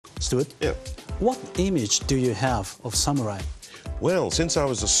Stuart? Yeah. What image do you have of samurai? Well, since I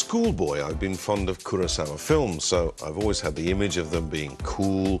was a schoolboy, I've been fond of Kurosawa films, so I've always had the image of them being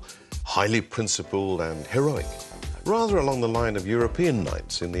cool, highly principled and heroic, rather along the line of European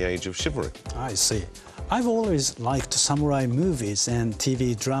knights in the age of chivalry. I see. I've always liked samurai movies and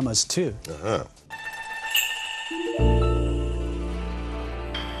TV dramas too. Uh-huh.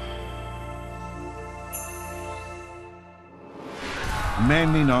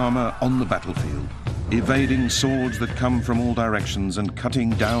 Men in armour on the battlefield, evading swords that come from all directions and cutting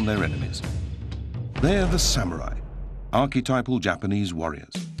down their enemies. They're the samurai, archetypal Japanese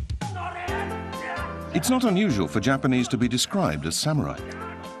warriors. It's not unusual for Japanese to be described as samurai.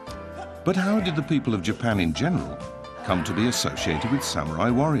 But how did the people of Japan in general come to be associated with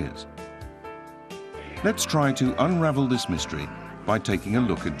samurai warriors? Let's try to unravel this mystery by taking a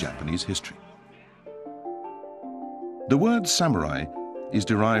look at Japanese history. The word samurai is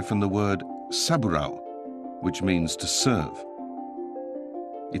derived from the word saburau, which means to serve.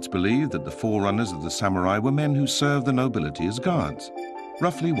 It's believed that the forerunners of the samurai were men who served the nobility as guards,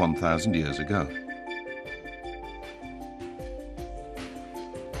 roughly 1,000 years ago.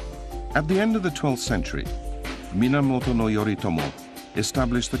 At the end of the 12th century, Minamoto no Yoritomo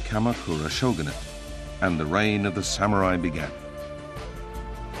established the Kamakura shogunate, and the reign of the samurai began.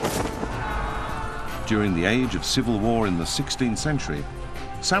 During the age of civil war in the 16th century,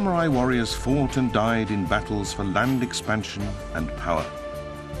 samurai warriors fought and died in battles for land expansion and power.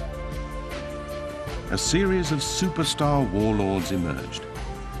 A series of superstar warlords emerged.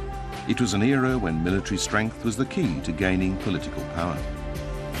 It was an era when military strength was the key to gaining political power.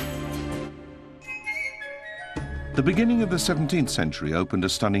 The beginning of the 17th century opened a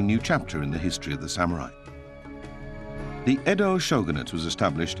stunning new chapter in the history of the samurai. The Edo shogunate was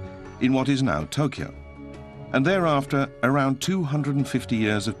established in what is now Tokyo, and thereafter around 250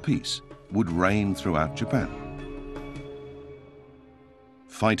 years of peace would reign throughout Japan.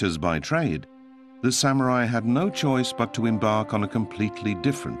 Fighters by trade, the samurai had no choice but to embark on a completely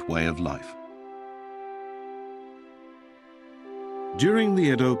different way of life. During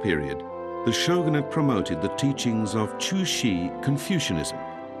the Edo period, the shogunate promoted the teachings of Chushi Confucianism,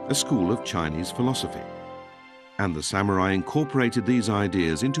 a school of Chinese philosophy, and the samurai incorporated these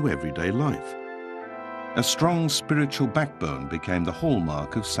ideas into everyday life. A strong spiritual backbone became the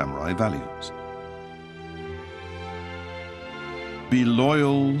hallmark of samurai values. Be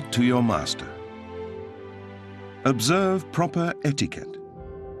loyal to your master. Observe proper etiquette.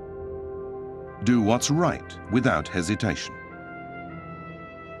 Do what's right without hesitation.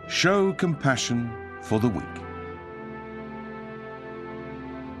 Show compassion for the weak.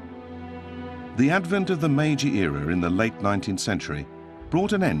 The advent of the Meiji era in the late 19th century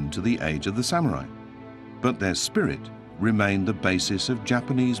brought an end to the age of the samurai, but their spirit remained the basis of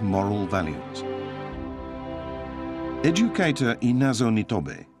Japanese moral values. Educator Inazo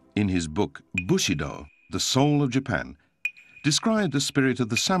Nitobe, in his book Bushidō, The Soul of Japan, described the spirit of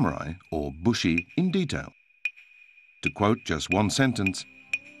the samurai, or bushi, in detail. To quote just one sentence,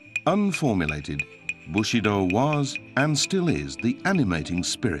 unformulated, Bushidō was and still is the animating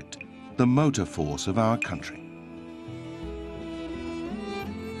spirit, the motor force of our country.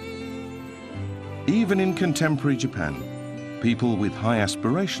 Even in contemporary Japan, people with high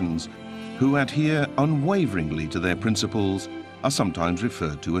aspirations who adhere unwaveringly to their principles are sometimes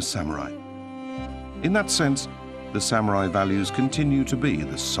referred to as samurai. In that sense, the samurai values continue to be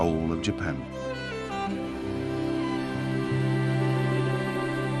the soul of Japan.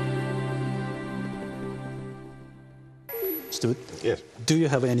 Stuart? Yes. Do you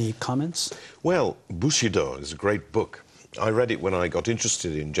have any comments? Well, Bushidō is a great book. I read it when I got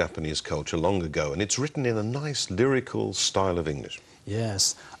interested in Japanese culture long ago, and it's written in a nice lyrical style of English.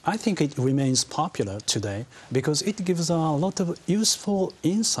 Yes, I think it remains popular today because it gives a lot of useful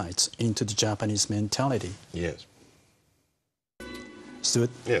insights into the Japanese mentality. Yes. Stuart?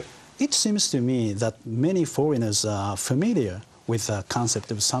 Yes. It seems to me that many foreigners are familiar with the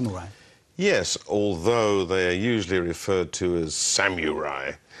concept of samurai. Yes, although they are usually referred to as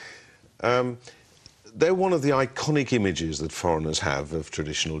samurai. They're one of the iconic images that foreigners have of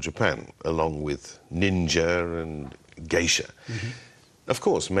traditional Japan, along with ninja and geisha. Mm-hmm. Of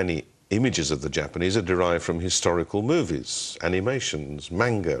course, many images of the Japanese are derived from historical movies, animations,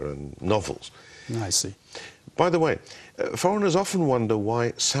 manga and novels. I see. By the way, foreigners often wonder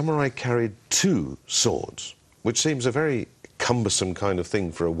why samurai carried two swords, which seems a very cumbersome kind of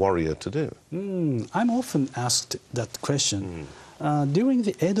thing for a warrior to do. I'm often asked that question. During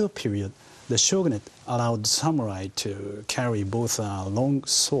the Edo period, the shogunate allowed samurai to carry both a long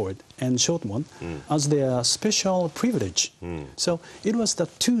sword and short one as their special privilege. So it was the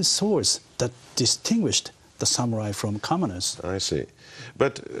two swords that distinguished the samurai from commoners. I see.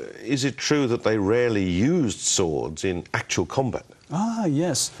 But is it true that they rarely used swords in actual combat? Ah,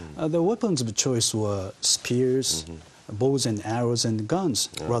 yes. The weapons of choice were spears, bows and arrows and guns,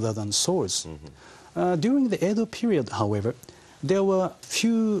 rather than swords. During the Edo period, however, there were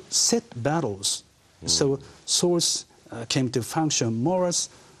few set battles, so swords came to function more as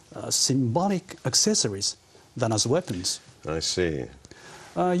symbolic accessories than as weapons. I see.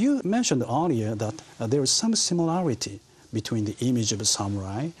 You mentioned earlier that there is some similarity between the image of a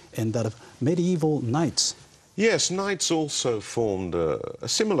samurai and that of medieval knights. Yes, knights also formed a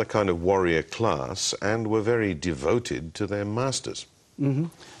similar kind of warrior class and were very devoted to their masters.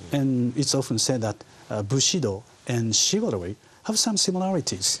 And it's often said that Bushidō and chivalry have some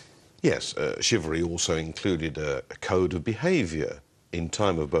similarities. Yes, chivalry also included a code of behavior in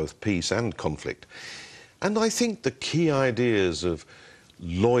time of both peace and conflict. And I think the key ideas of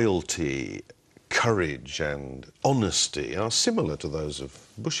loyalty, courage and honesty are similar to those of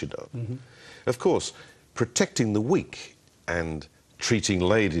Bushidō. Of course, protecting the weak and treating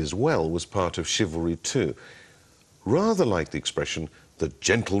ladies well was part of chivalry too. Rather like the expression, the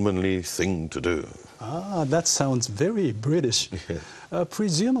gentlemanly thing to do. Ah, that sounds very British.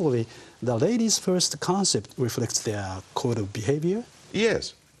 Presumably, the ladies' first concept reflects their code of behavior?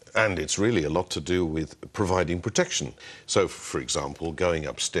 Yes, and it's really a lot to do with providing protection. So, for example, going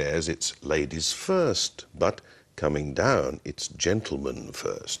upstairs, it's ladies first, but coming down, it's gentlemen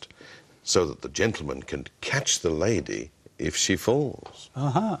first, so that the gentleman can catch the lady if she falls.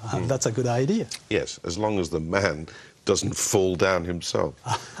 That's a good idea. Yes, as long as the man doesn't fall down himself.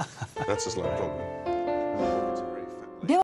 That's a slight problem.